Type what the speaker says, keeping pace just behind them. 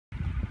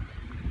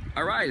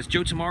All right, it's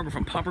Joe Tamargo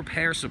from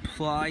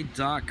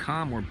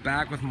PumpRepairSupply.com. We're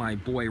back with my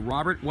boy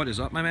Robert. What is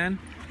up, my man?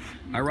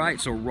 All right,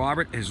 so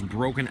Robert has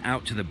broken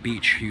out to the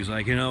beach. He was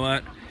like, you know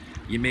what?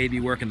 You made me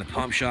work in the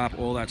pump shop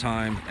all that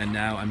time, and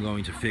now I'm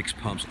going to fix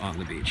pumps on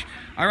the beach.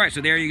 All right,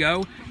 so there you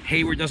go.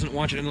 Haywood doesn't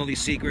want you to know these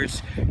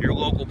secrets. Your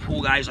local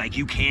pool guy's like,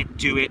 you can't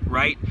do it,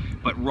 right?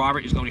 But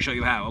Robert is going to show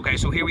you how. Okay,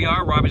 so here we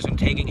are. Robert's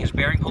taking his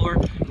bearing puller,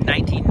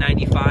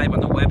 $19.95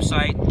 on the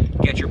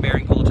website. Get your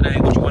bearing puller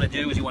today. What you want to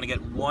do is you want to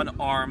get one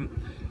arm.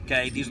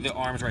 Okay, these are the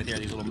arms right there,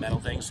 these little metal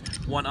things.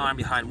 One arm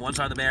behind one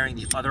side of the bearing,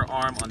 the other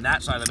arm on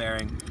that side of the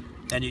bearing.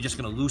 And you're just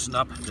going to loosen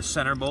up the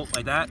center bolt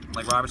like that,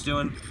 like Robert's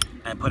doing,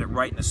 and put it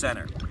right in the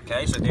center.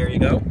 Okay, so there you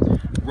go.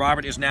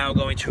 Robert is now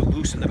going to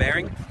loosen the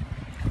bearing.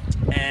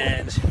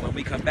 And when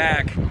we come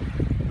back,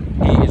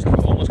 he is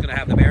almost going to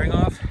have the bearing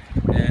off,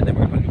 and then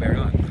we're going to put the bearing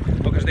on.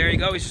 Because there you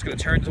go, he's just going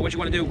to turn. So what you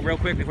want to do real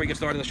quick before you get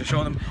started, let's just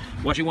show them.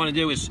 What you want to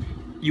do is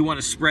you want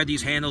to spread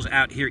these handles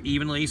out here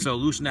evenly, so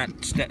loosen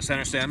that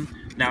center stem.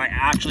 Now, I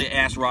actually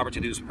asked Robert to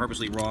do this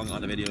purposely wrong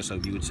on the video so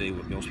you would see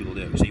what most people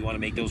do. So you want to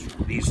make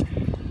these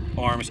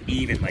arms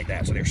even like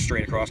that, so they're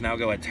straight across. Now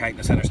go ahead and tighten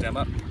the center stem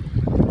up.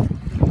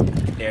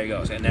 There you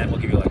go, and that will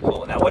give you like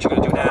pull. Now what you're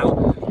going to do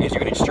now is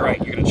you're going to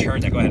strike. You're going to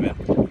turn that. Go ahead, man.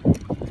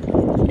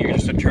 You're going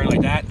to turn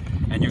like that,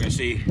 and you're going to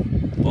see,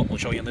 well, we'll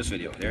show you in this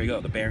video. There you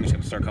go. The bearing's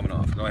going to start coming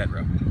off. Go ahead,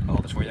 bro. I'll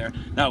hold this for you there.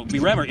 Now,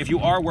 remember, if you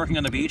are working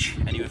on the beach,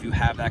 and if you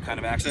have that kind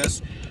of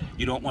access,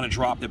 you don't want to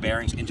drop the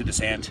bearings into the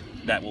sand.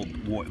 That will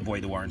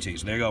void the warranty.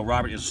 So there you go.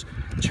 Robert is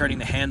turning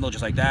the handle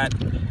just like that,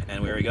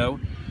 and there we go.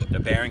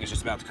 The bearing is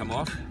just about to come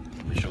off.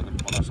 Let me show them.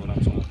 Hold on, slow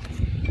down, slow down.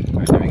 All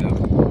right, there we go.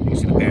 You can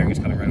see the bearing is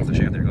coming right off the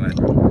shaft there. Go ahead,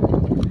 bro.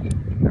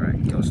 All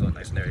right, go slow,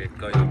 nice and there.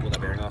 Go ahead and pull that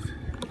bearing off.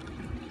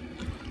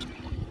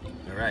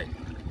 All right.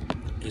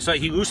 So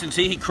he loosened.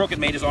 See, he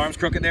made his arms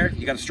crooked there.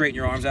 You got to straighten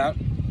your arms out.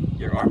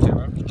 Your arms there,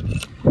 bro.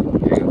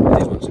 There you go.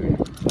 These ones are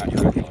not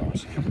your regular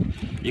arms.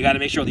 You got to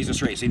make sure these are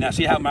straight. See now,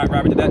 see how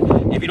Robert did that?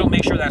 If you don't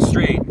make sure that's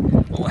straight,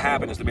 what will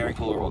happen is the bearing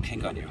puller will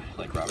kink on you,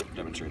 like Robert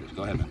demonstrated.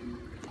 Go ahead, man.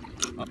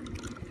 Oh.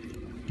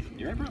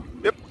 You right, bro?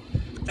 Yep.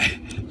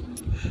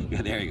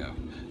 Yeah, there you go.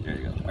 There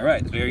you go. All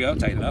right, there you go.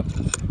 Tighten it up.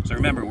 So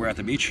remember, we're at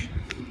the beach.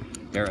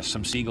 There are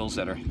some seagulls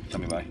that are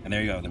coming by, and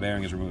there you go. The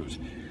bearing is removed.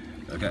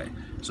 Okay.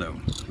 So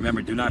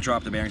remember, do not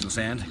drop the bearings in the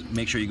sand.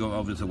 Make sure you go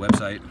over to the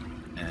website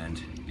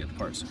and get the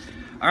parts.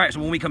 All right,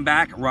 so when we come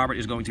back, Robert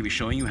is going to be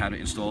showing you how to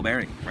install a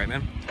bearing. Right,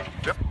 man?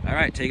 Yep. All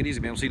right, take it easy,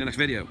 man. We'll see you in the next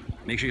video.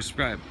 Make sure you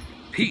subscribe.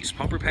 Peace.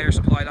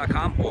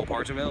 PumpRepairSupply.com. All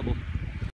parts available.